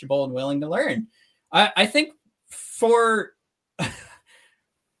very teachable and willing to learn. I think for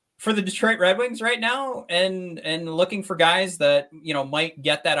the Detroit Red Wings right now and looking for guys that, might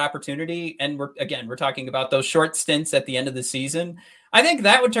get that opportunity. And we're talking about those short stints at the end of the season. I think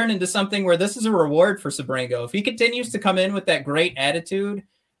that would turn into something where this is a reward for Sebrango. If he continues to come in with that great attitude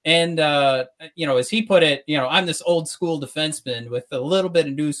and, as he put it, I'm this old school defenseman with a little bit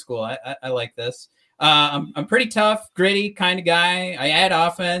of new school. I like this. I'm pretty tough, gritty kind of guy. I add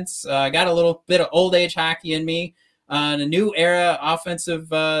offense. I got a little bit of old age hockey in me. And a new era offensive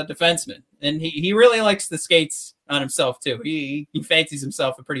defenseman. And he really likes the skates on himself, too. He fancies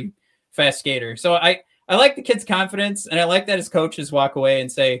himself a pretty fast skater. So I like the kid's confidence, and I like that his coaches walk away and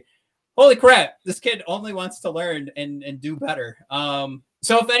say, holy crap, this kid only wants to learn and do better.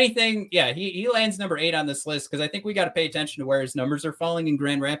 So if anything, yeah, he lands number 8 on this list because I think we got to pay attention to where his numbers are falling in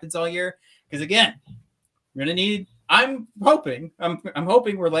Grand Rapids all year. Because, again, we're going to need – I'm hoping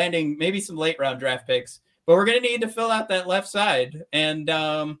we're landing maybe some late-round draft picks. But we're going to need to fill out that left side. And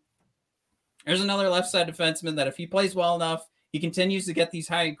there's another left side defenseman that if he plays well enough, he continues to get these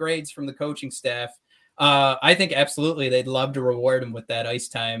high grades from the coaching staff. I think absolutely they'd love to reward him with that ice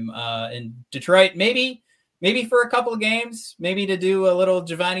time in Detroit. Maybe for a couple of games, maybe to do a little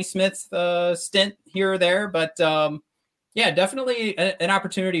Giovanni Smith stint here or there. But yeah, definitely an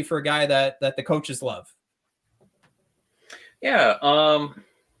opportunity for a guy that the coaches love. Yeah.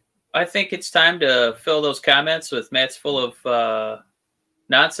 I think it's time to fill those comments with Matt's full of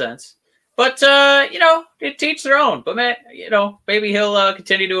nonsense. But, it teach their own. But, Matt, maybe he'll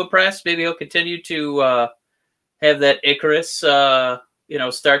continue to impress. Maybe he'll continue to have that Icarus, start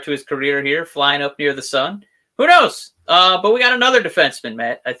to his career here, flying up near the sun. Who knows? But we got another defenseman,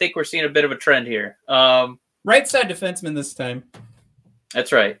 Matt. I think we're seeing a bit of a trend here. Right side defenseman this time.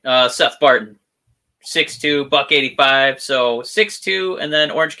 That's right. Seth Barton. 6'2", $185, so 6'2", and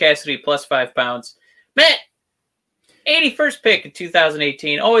then Orange Cassidy plus 5 pounds. Matt, 81st pick in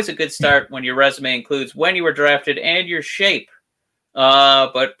 2018. Always a good start when your resume includes when you were drafted and your shape.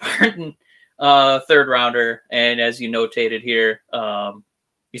 But Barton, third rounder, and as you notated here,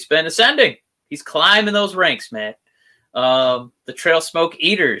 he's been ascending. He's climbing those ranks, Matt. The Trail Smoke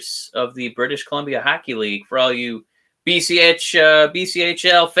Eaters of the British Columbia Hockey League. For all you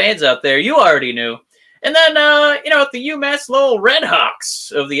BCHL fans out there, you already knew. And then, the UMass Lowell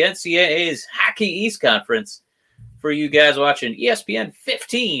Redhawks of the NCAA's Hockey East Conference. For you guys watching ESPN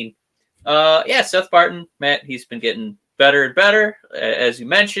 15. Seth Barton, Matt, he's been getting better and better. As you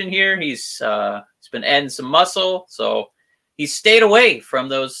mentioned here, he's been adding some muscle. So he's stayed away from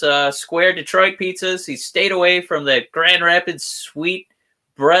those square Detroit pizzas. He's stayed away from the Grand Rapids sweet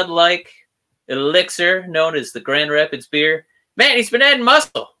bread-like elixir known as the Grand Rapids beer. Man, he's been adding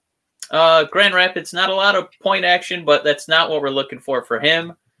muscle. Grand Rapids, not a lot of point action, but that's not what we're looking for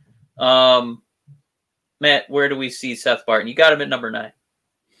him. Matt, where do we see Seth Barton? You got him at number 9.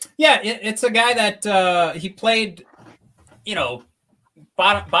 Yeah, it's a guy that he played,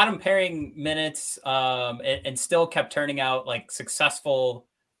 bottom pairing minutes and still kept turning out like successful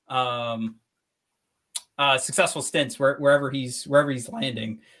stints wherever he's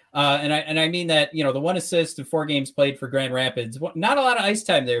landing. And I mean that, the 1 assist in 4 games played for Grand Rapids, not a lot of ice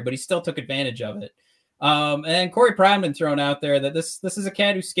time there, but he still took advantage of it. And then Corey Prodman thrown out there that this is a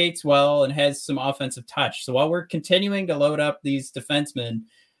cat who skates well and has some offensive touch. So while we're continuing to load up these defensemen,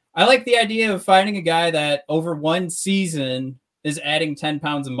 I like the idea of finding a guy that over one season is adding 10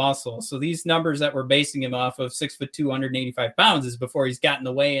 pounds of muscle. So these numbers that we're basing him off of, 6'2", 185 pounds, is before he's gotten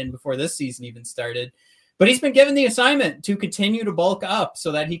the weigh in before this season even started. But he's been given the assignment to continue to bulk up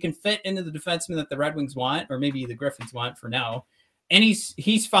so that he can fit into the defenseman that the Red Wings want, or maybe the Griffins want for now. And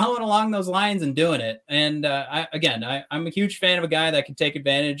he's following along those lines and doing it. And I'm a huge fan of a guy that can take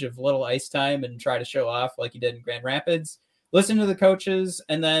advantage of little ice time and try to show off like he did in Grand Rapids. Listen to the coaches,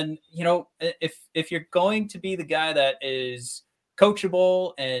 and then if you're going to be the guy that is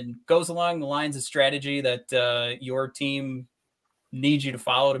coachable and goes along the lines of strategy that your team needs you to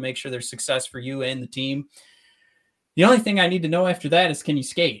follow to make sure there's success for you and the team. The only thing I need to know after that is, can you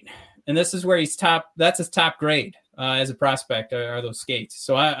skate? And this is where he's top. That's his top grade as a prospect are those skates.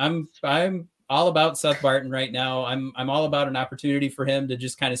 So I'm all about Seth Barton right now. I'm all about an opportunity for him to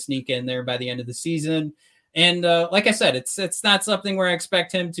just kind of sneak in there by the end of the season. And like I said, it's not something where I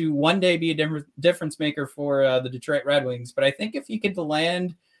expect him to one day be a difference maker for the Detroit Red Wings. But I think if he could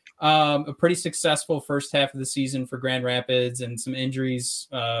land a pretty successful first half of the season for Grand Rapids, and some injuries,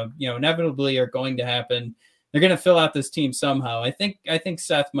 inevitably are going to happen, they're going to fill out this team somehow. I think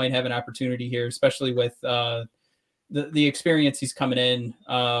Seth might have an opportunity here, especially with the experience he's coming in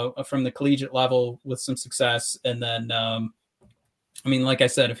from the collegiate level with some success. And then, like I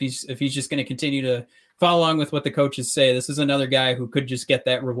said, if he's just going to continue to follow along with what the coaches say, this is another guy who could just get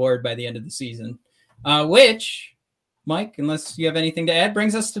that reward by the end of the season, which, Mike, unless you have anything to add,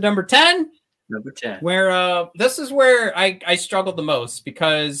 brings us to number 10. Number 10. Where this is where I struggled the most,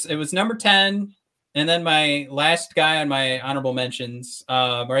 because it was number 10, and then my last guy on my honorable mentions,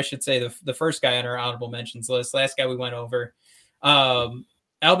 or I should say the first guy on our honorable mentions list, last guy we went over, Albin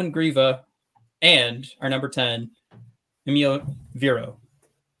Griva, and our number 10, Emil Viro.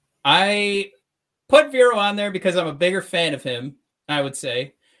 I put Viro on there because I'm a bigger fan of him, I would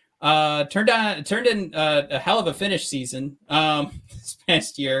say. Turned in a hell of a finish season this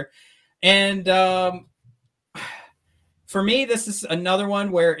past year. And for me, this is another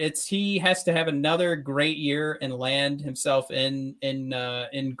one where he has to have another great year and land himself in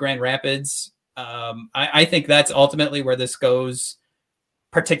Grand Rapids. I think that's ultimately where this goes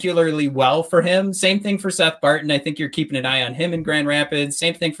particularly well for him. Same thing for Seth Barton. I think you're keeping an eye on him in Grand Rapids.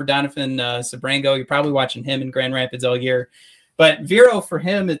 Same thing for Donovan Sabrango. You're probably watching him in Grand Rapids all year. But Viro, for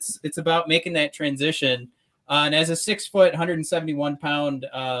him, it's about making that transition. And as a 6 foot, 171 pound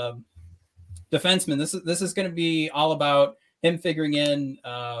defenseman, this is going to be all about him figuring in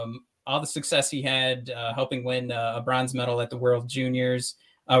all the success he had helping win a bronze medal at the World Juniors,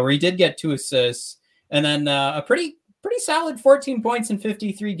 where he did get 2 assists, and then a pretty solid 14 points in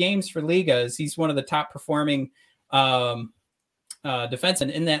 53 games for Ligas. He's one of the top performing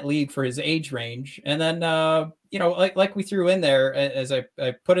defensemen in that league for his age range. And then, like we threw in there, as I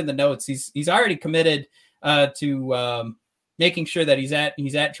put in the notes, he's already committed to making sure that he's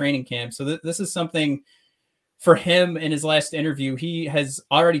at training camp. So this is something for him. In his last interview, he has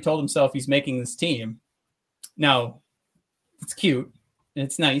already told himself he's making this team. Now, it's cute and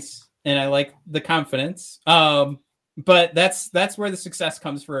it's nice, and I like the confidence. But that's where the success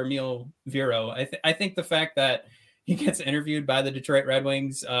comes for Emil Viro. I think the fact that he gets interviewed by the Detroit Red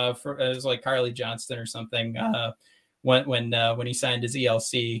Wings for it was like Carly Johnston or something when he signed his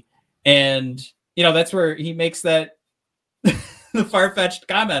ELC, and that's where he makes that the far-fetched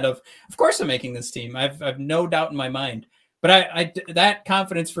comment of course I'm making this team. I've no doubt in my mind. But I that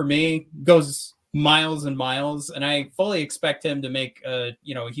confidence for me goes miles and miles, and I fully expect him to make a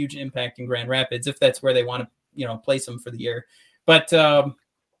huge impact in Grand Rapids if that's where they want to place him for the year. But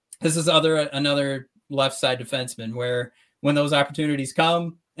this is another left side defenseman where when those opportunities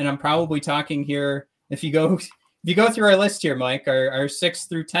come, and I'm probably talking here, if you go through our list here, Mike, our 6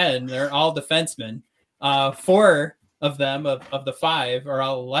 through 10, they're all defensemen. 4 of them of the 5 are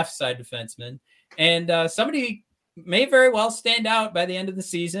all left side defensemen, and somebody may very well stand out by the end of the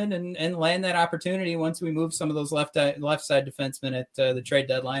season and land that opportunity once we move some of those left side defensemen at the trade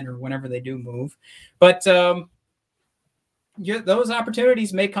deadline or whenever they do move. But those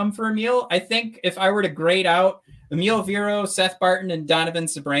opportunities may come for Emil. I think if I were to grade out Emil Viro, Seth Barton, and Donovan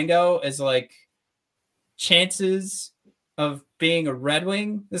Sabrango as like chances of being a Red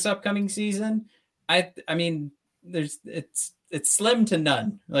Wing this upcoming season, I mean, it's slim to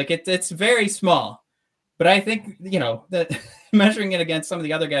none. Like it's very small. But I think, that measuring it against some of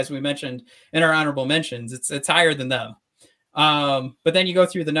the other guys we mentioned in our honorable mentions, it's higher than them. But then you go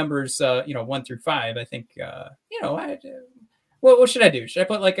through the numbers, 1 through 5. I think, what should I do? Should I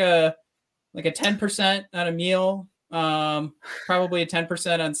put like a 10% on Emil? Probably a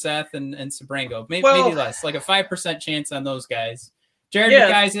 10% on Seth and Sabrango. Maybe less, like a 5% chance on those guys. Jared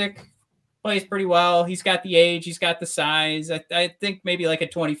McIsaac plays pretty well. He's got the age. He's got the size. I think maybe like a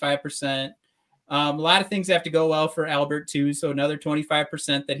 25%. A lot of things have to go well for Albert too, so another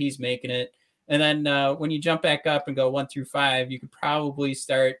 25% that he's making it. And then when you jump back up and go 1 through 5, you could probably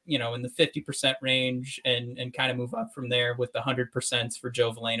start, in the 50% range and kind of move up from there with the 100% for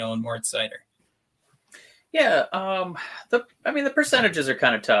Joe Veleno and Moritz Seider. Yeah, the percentages are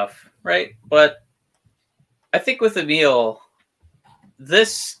kind of tough, right? But I think with Emil,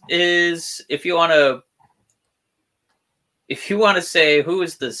 this is if you want to say who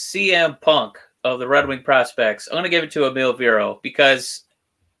is the CM Punk of the Red Wing prospects, I'm going to give it to Emil Viro because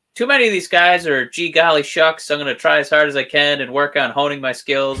too many of these guys are, gee golly shucks, I'm going to try as hard as I can and work on honing my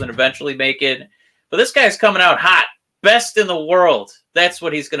skills and eventually make it. But this guy's coming out hot, best in the world. That's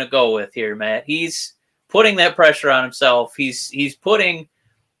what he's going to go with here, Matt. He's putting that pressure on himself. He's putting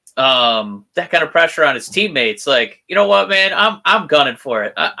that kind of pressure on his teammates. Like, you know what, man, I'm gunning for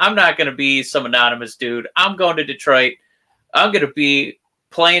it. I'm not going to be some anonymous dude. I'm going to Detroit. I'm going to be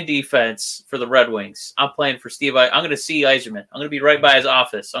playing defense for the Red Wings. I'm playing for Steve. I'm going to see Yzerman. I'm going to be right by his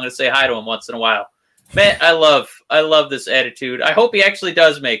office. I'm going to say hi to him once in a while. Man, I love this attitude. I hope he actually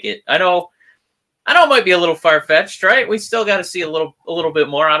does make it. I know it might be a little far-fetched, right? We still got to see a little bit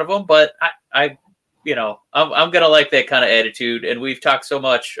more out of him, but I'm going to like that kind of attitude. And we've talked so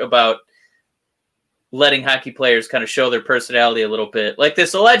much about letting hockey players kind of show their personality a little bit, like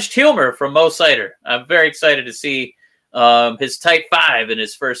this alleged humor from Mo Seider. I'm very excited to see his tight five in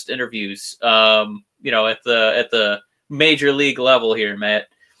his first interviews, at the major league level here, Matt.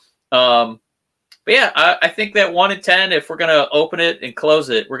 But yeah, I think that 1 in 10, if we're going to open it and close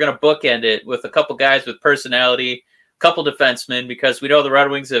it, we're going to bookend it with a couple guys with personality, a couple defensemen, because we know the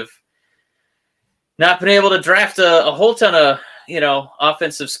Red Wings have not been able to draft a whole ton of,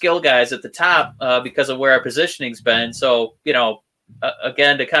 offensive skill guys at the top because of where our positioning's been. So,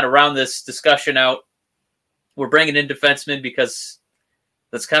 again, to kind of round this discussion out, we're bringing in defensemen because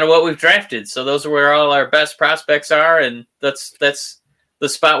that's kind of what we've drafted. So those are where all our best prospects are, and that's the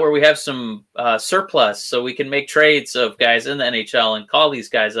spot where we have some surplus, so we can make trades of guys in the NHL and call these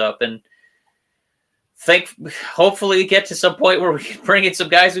guys up and hopefully get to some point where we can bring in some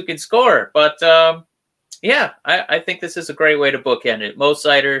guys who can score. But I think this is a great way to bookend it. Mo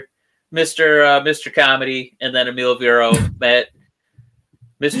Seider, Mr. Comedy, and then Emil Vero, Matt,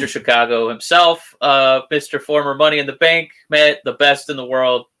 Mr. Chicago himself, Mr. Former Money in the Bank, Matt, the best in the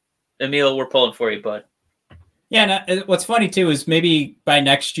world. Emil, we're pulling for you, bud. Yeah, and what's funny too is maybe by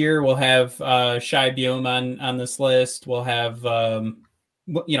next year we'll have Shai Buum on this list. We'll have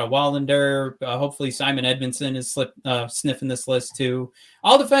Wallander. Hopefully Simon Edmondson is sniffing this list too.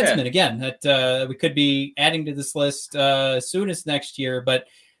 All defensemen again that we could be adding to this list as soon as next year. But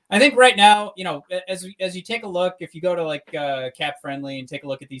I think right now, as you take a look, if you go to like Cap Friendly and take a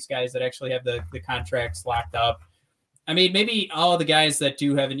look at these guys that actually have the contracts locked up, I mean, maybe all the guys that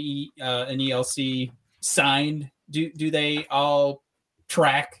do have an ELC signed, do they all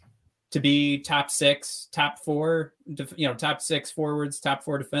track to be top 6, top 4, top 6 forwards, top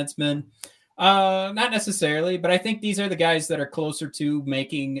 4 defensemen? Not necessarily, but I think these are the guys that are closer to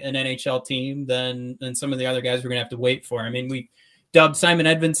making an NHL team than some of the other guys we're gonna have to wait for. I mean, we dubbed Simon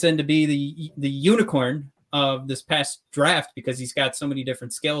Edmondson to be the unicorn of this past draft because he's got so many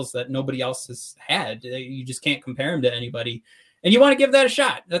different skills that nobody else has had. You just can't compare him to anybody. And you want to give that a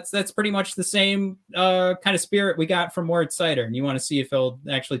shot. That's pretty much the same kind of spirit we got from Moritz Seider. And you want to see if he'll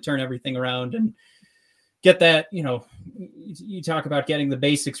actually turn everything around and get that, you talk about getting the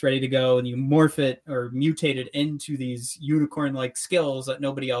basics ready to go and you morph it or mutate it into these unicorn-like skills that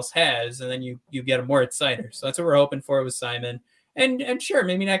nobody else has. And then you get a Moritz Seider. So that's what we're hoping for with Simon. And sure,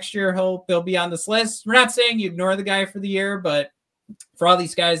 maybe next year he'll be on this list. We're not saying you ignore the guy for the year, but for all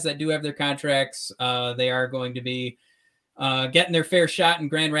these guys that do have their contracts, they are going to be getting their fair shot in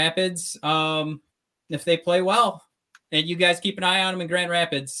Grand Rapids if they play well. And you guys keep an eye on them in Grand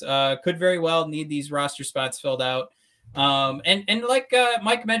Rapids. Could very well need these roster spots filled out. And like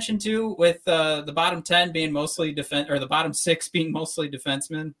Mike mentioned too, with the bottom 10 being mostly or the bottom 6 being mostly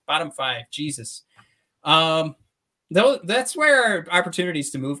defensemen, bottom 5, Jesus. That's where our opportunities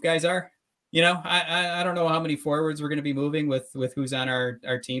to move guys are. I don't know how many forwards we're going to be moving with who's on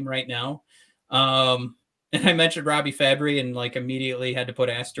our team right now. And I mentioned Robbie Fabry and like immediately had to put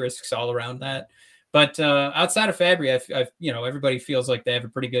asterisks all around that. But outside of Fabry, I've everybody feels like they have a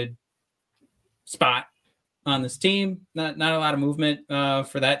pretty good spot on this team. Not a lot of movement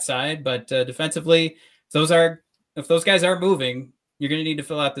for that side, but defensively, if those guys are moving, you're going to need to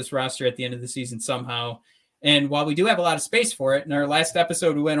fill out this roster at the end of the season somehow. And while we do have a lot of space for it, in our last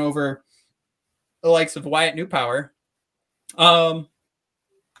episode, we went over the likes of Wyatt Newpower.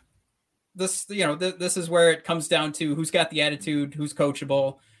 This is where it comes down to who's got the attitude, who's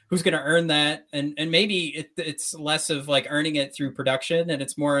coachable, who's going to earn that. And maybe it's less of like earning it through production. And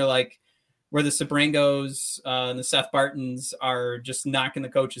it's more like where the Sabrangos and the Seth Bartons are just knocking the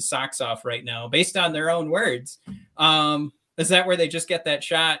coach's socks off right now, based on their own words. Is that where they just get that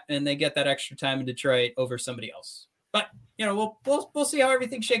shot and they get that extra time in Detroit over somebody else? But, we'll see how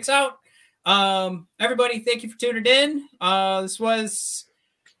everything shakes out. Everybody, thank you for tuning in. This was...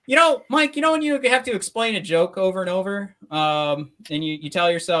 Mike, when you have to explain a joke over and over, and you tell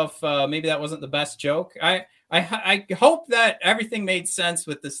yourself maybe that wasn't the best joke. I hope that everything made sense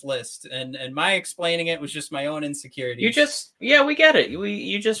with this list, and my explaining it was just my own insecurity. We get it.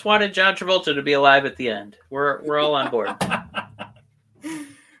 You just wanted John Travolta to be alive at the end. We're all on board.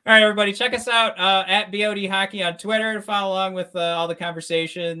 All right, everybody, check us out at BOD Hockey on Twitter to follow along with all the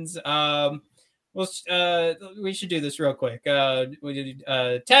conversations. We should do this real quick. We did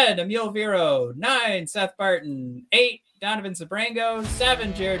 10, Emil Vero, 9, Seth Barton, 8, Donovan Sabrango,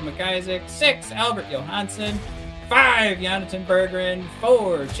 7, Jared McIsaac, 6, Albert Johansson, 5, Jonathan Berggren,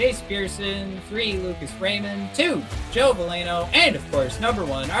 4, Chase Pearson, 3, Lucas Raymond, 2, Joe Valeno, and of course, number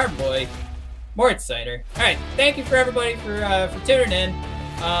 1, our boy, Mort Sider. All right, thank you for everybody for tuning in.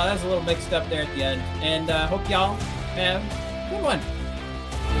 That was a little mixed up there at the end, and hope y'all have a good one.